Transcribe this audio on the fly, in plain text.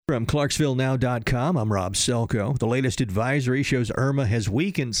From ClarksvilleNow.com, I'm Rob Selko. The latest advisory shows Irma has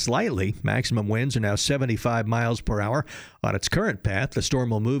weakened slightly. Maximum winds are now 75 miles per hour. On its current path, the storm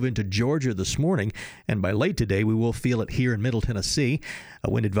will move into Georgia this morning, and by late today, we will feel it here in Middle Tennessee. A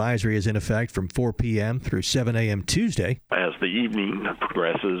wind advisory is in effect from 4 p.m. through 7 a.m. Tuesday. As the evening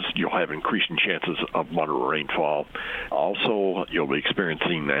progresses, you'll have increasing chances of moderate rainfall. Also, you'll be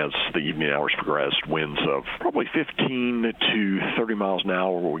experiencing, as the evening hours progress, winds of probably 15 to 30 miles an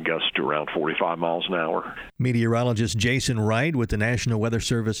hour, with gusts to around 45 miles an hour. Meteorologist Jason Wright with the National Weather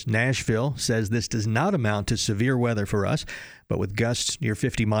Service Nashville says this does not amount to severe weather for us, but with gusts near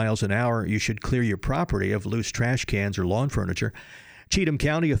 50 miles an hour, you should clear your property of loose trash cans or lawn furniture. Cheatham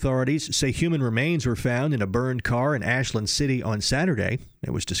County authorities say human remains were found in a burned car in Ashland City on Saturday.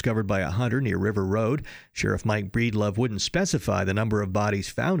 It was discovered by a hunter near River Road. Sheriff Mike Breedlove wouldn't specify the number of bodies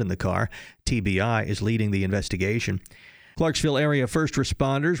found in the car. TBI is leading the investigation. Clarksville area first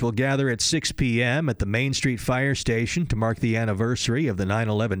responders will gather at 6 p.m. at the Main Street Fire Station to mark the anniversary of the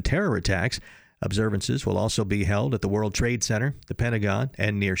 9/11 terror attacks. Observances will also be held at the World Trade Center, the Pentagon,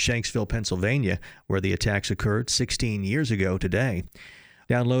 and near Shanksville, Pennsylvania, where the attacks occurred 16 years ago today.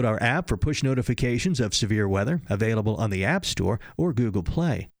 Download our app for push notifications of severe weather, available on the App Store or Google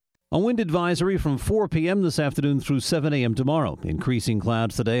Play. A wind advisory from 4 p.m. this afternoon through 7 a.m. tomorrow. Increasing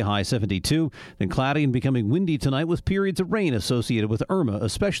clouds today, high 72. Then cloudy and becoming windy tonight with periods of rain associated with Irma,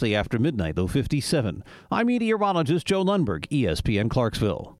 especially after midnight, low 57. I'm meteorologist Joe Lundberg, ESPN Clarksville.